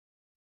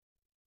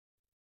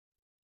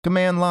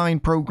command line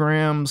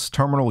programs,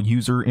 terminal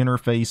user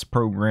interface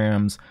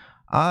programs.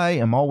 I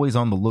am always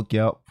on the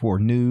lookout for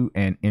new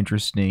and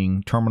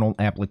interesting terminal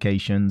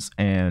applications,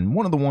 and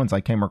one of the ones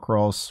I came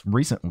across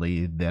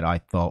recently that I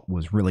thought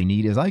was really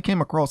neat is I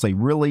came across a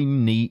really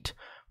neat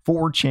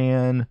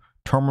 4chan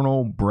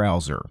terminal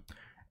browser.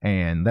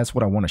 And that's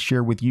what I want to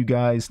share with you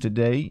guys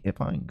today.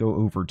 If I go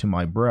over to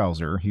my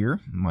browser here,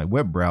 my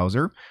web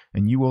browser,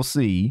 and you will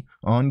see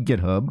on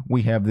GitHub,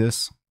 we have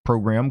this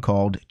program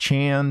called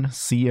Chan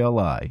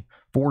CLI.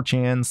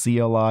 4chan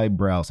CLI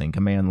browsing,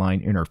 command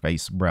line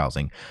interface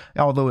browsing.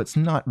 Although it's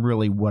not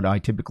really what I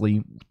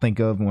typically think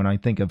of when I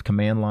think of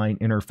command line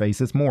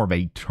interface. It's more of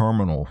a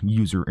terminal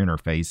user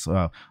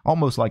interface,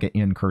 almost like an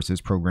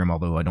ncurses program,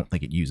 although I don't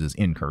think it uses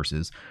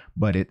ncurses.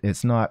 But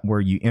it's not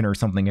where you enter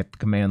something at the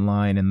command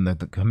line and the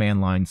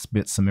command line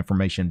spits some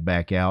information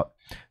back out.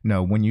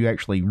 No, when you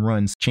actually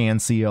run Chan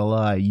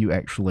CLI, you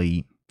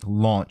actually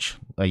launch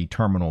a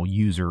terminal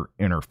user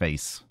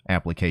interface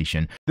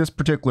application. This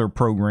particular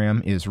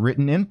program is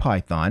written in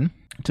Python.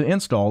 To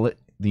install it,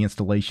 the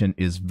installation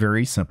is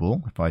very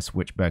simple. If I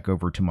switch back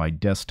over to my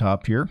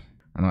desktop here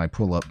and I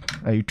pull up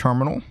a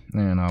terminal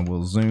and I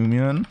will zoom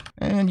in,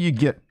 and you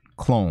get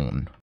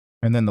clone.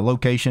 And then the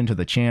location to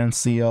the Chan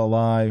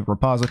CLI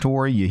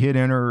repository, you hit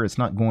enter. It's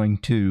not going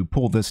to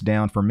pull this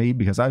down for me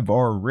because I've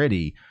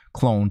already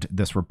cloned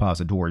this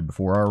repository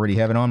before. I already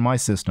have it on my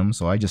system,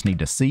 so I just need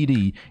to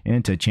cd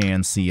into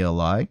Chan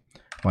CLI.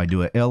 If I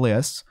do a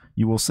ls,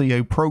 you will see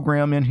a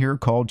program in here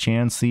called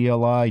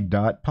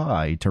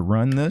chancli.py. To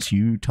run this,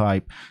 you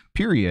type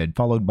period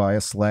followed by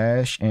a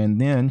slash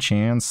and then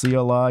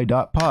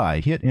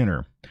chancli.py. Hit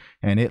enter,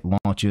 and it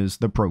launches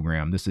the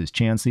program. This is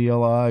Chan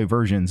CLI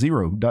version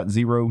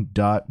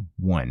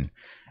 0.0.1.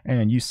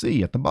 And you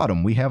see at the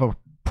bottom we have a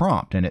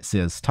prompt and it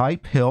says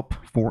type help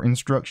for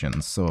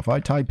instructions. So if I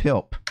type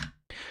help,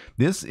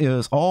 this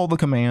is all the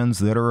commands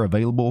that are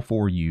available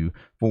for you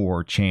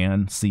for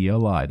Chan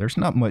CLI. There's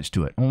not much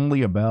to it,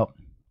 only about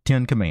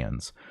 10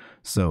 commands.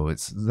 So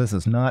this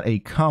is not a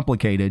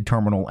complicated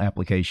terminal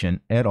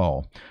application at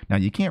all. Now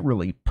you can't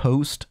really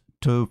post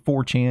to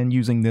 4chan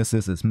using this.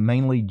 This is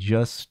mainly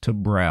just to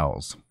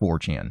browse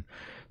 4chan.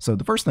 So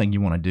the first thing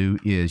you want to do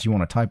is you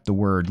want to type the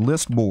word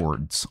list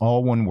boards,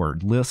 all one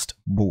word, list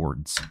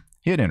boards.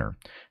 Hit enter,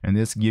 and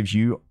this gives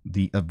you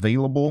the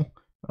available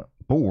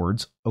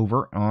boards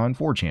over on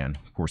 4chan.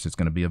 Of course, it's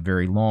going to be a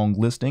very long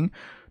listing.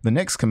 The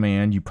next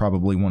command you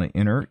probably want to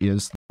enter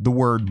is the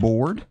word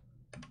board,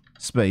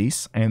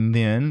 space, and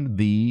then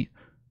the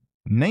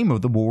name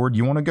of the board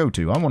you want to go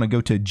to. I want to go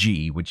to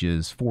G, which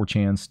is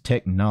 4chan's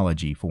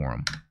technology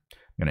forum.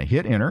 I'm going to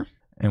hit enter,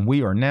 and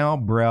we are now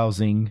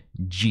browsing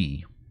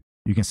G.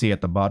 You can see at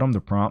the bottom the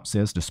prompt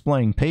says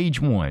displaying page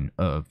 1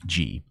 of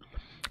G.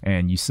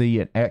 And you see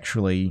it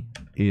actually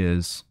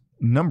is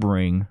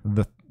numbering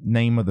the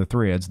name of the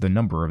threads, the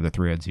number of the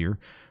threads here.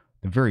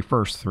 The very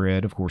first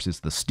thread, of course, is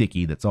the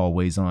sticky that's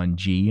always on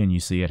G, and you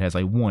see it has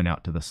a 1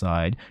 out to the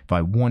side. If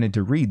I wanted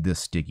to read this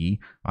sticky,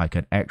 I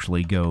could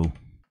actually go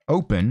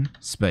open,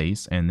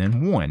 space, and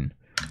then 1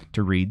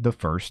 to read the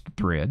first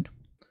thread.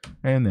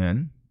 And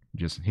then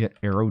just hit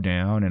arrow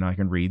down, and I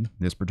can read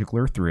this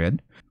particular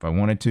thread. If I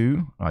wanted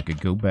to, I could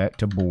go back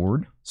to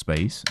board,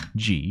 space,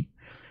 G.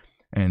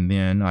 And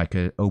then I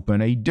could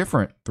open a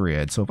different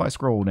thread. So if I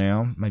scroll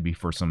down, maybe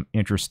for some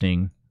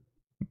interesting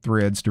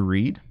threads to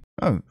read.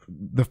 Oh,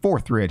 the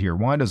fourth thread here.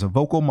 Why does a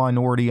vocal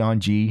minority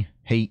on G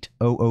hate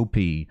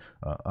OOP?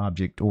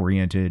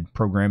 Object-oriented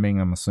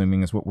programming, I'm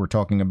assuming is what we're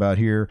talking about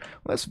here.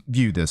 Let's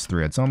view this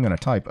thread. So I'm going to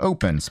type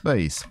open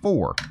space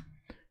 4.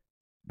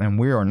 And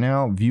we are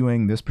now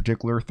viewing this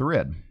particular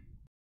thread.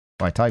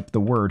 If I type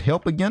the word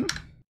help again,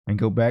 and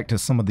go back to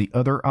some of the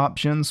other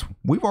options,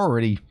 we've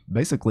already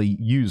basically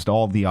used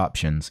all the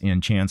options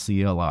in Chan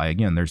CLI.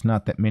 Again, there's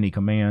not that many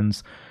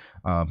commands.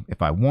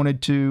 If I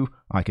wanted to,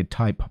 I could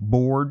type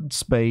board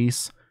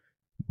space,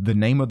 the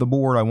name of the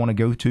board I want to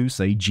go to,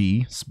 say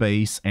G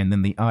space, and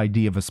then the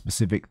ID of a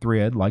specific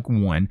thread, like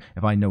 1.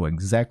 If I know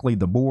exactly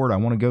the board I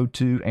want to go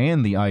to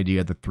and the ID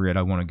of the thread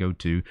I want to go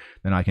to,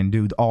 then I can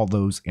do all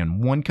those in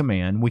one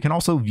command. We can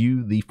also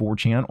view the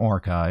 4chan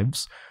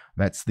archives.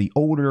 That's the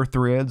older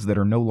threads that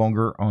are no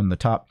longer on the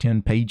top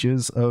 10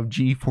 pages of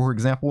G, for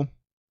example.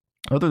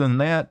 Other than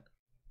that,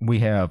 we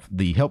have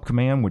the help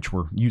command, which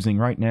we're using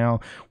right now.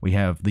 We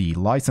have the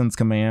license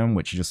command,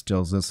 which just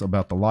tells us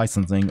about the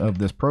licensing of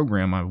this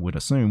program, I would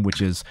assume,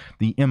 which is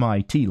the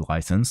MIT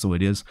license. So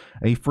it is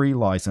a free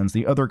license.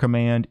 The other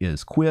command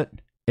is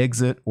quit,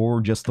 exit,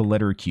 or just the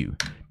letter Q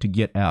to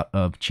get out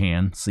of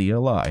Chan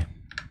CLI.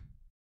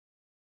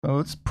 So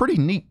it's a pretty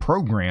neat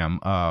program.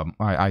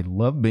 I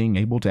love being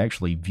able to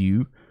actually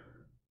view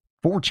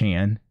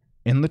 4chan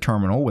in the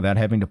terminal without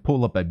having to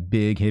pull up a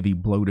big, heavy,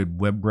 bloated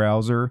web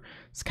browser.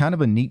 It's kind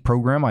of a neat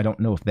program. I don't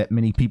know if that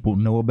many people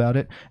know about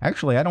it.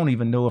 Actually, I don't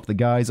even know if the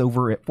guys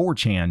over at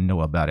 4chan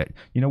know about it.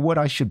 You know what?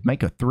 I should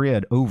make a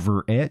thread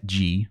over at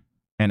G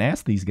and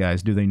ask these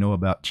guys, do they know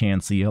about Chan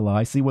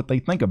CLI? See what they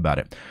think about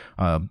it.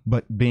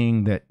 But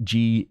being that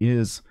G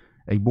is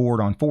a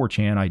board on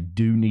 4chan, I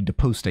do need to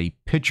post a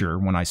picture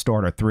when I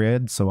start a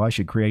thread, so I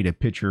should create a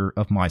picture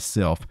of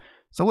myself.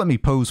 So let me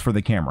pose for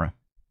the camera.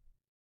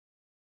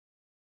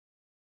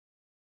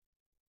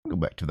 Go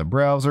back to the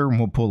browser and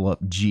we'll pull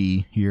up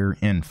G here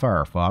in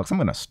Firefox. I'm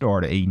going to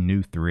start a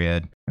new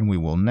thread and we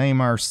will name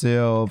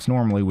ourselves.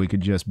 Normally we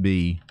could just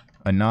be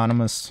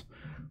anonymous,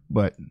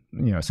 but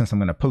since I'm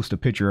going to post a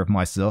picture of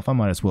myself, I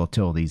might as well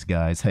tell these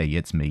guys, hey,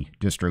 it's me,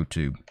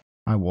 DistroTube.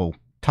 I will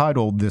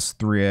title this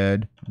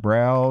thread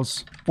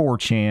Browse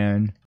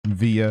 4chan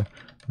via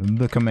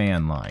the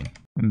command line.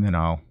 And then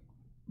I'll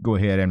go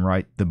ahead and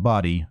write the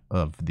body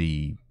of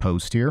the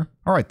post here.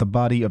 All right, the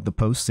body of the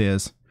post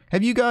says,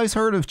 have you guys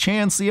heard of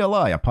Chan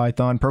CLI, a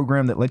Python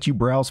program that lets you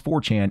browse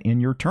 4chan in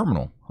your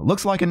terminal? It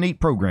looks like a neat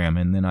program,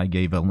 and then I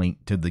gave a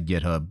link to the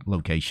GitHub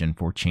location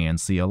for Chan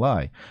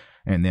CLI.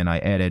 And then I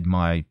added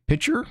my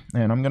picture,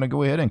 and I'm going to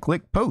go ahead and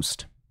click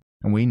post.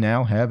 And we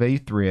now have a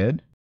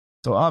thread.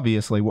 So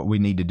obviously what we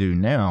need to do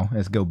now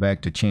is go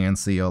back to Chan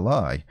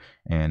CLI.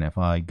 And if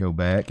I go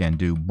back and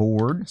do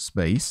board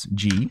space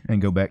G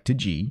and go back to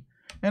G,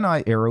 and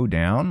I arrow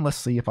down, let's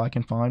see if I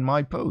can find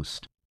my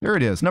post. There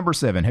it is, number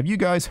 7. Have you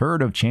guys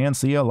heard of Chan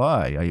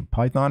CLI, a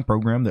Python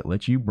program that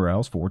lets you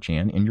browse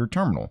 4chan in your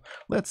terminal?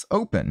 Let's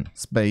open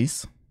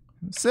space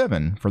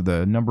 7 for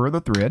the number of the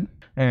thread.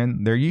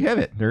 And there you have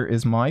it. There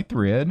is my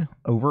thread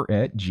over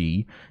at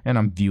G, and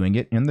I'm viewing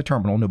it in the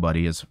terminal.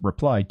 Nobody has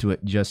replied to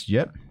it just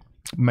yet.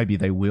 Maybe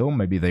they will,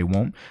 maybe they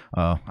won't.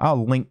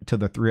 I'll link to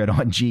the thread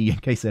on G in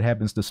case it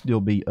happens to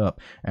still be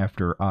up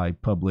after I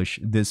publish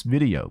this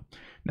video.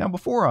 Now,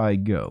 before I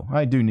go,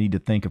 I do need to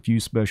thank a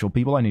few special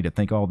people. I need to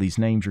thank all these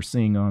names you're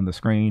seeing on the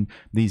screen,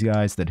 these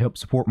guys that help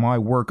support my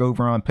work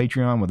over on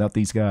Patreon. Without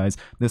these guys,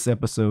 this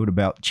episode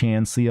about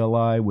Chan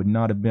CLI would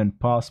not have been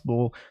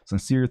possible.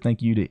 Sincere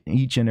thank you to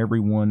each and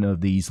every one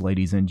of these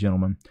ladies and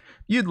gentlemen.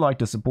 If you'd like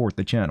to support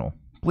the channel,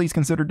 please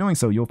consider doing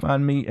so. You'll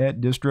find me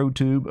at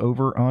DistroTube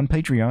over on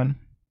Patreon.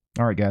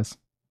 All right, guys.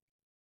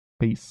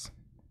 Peace.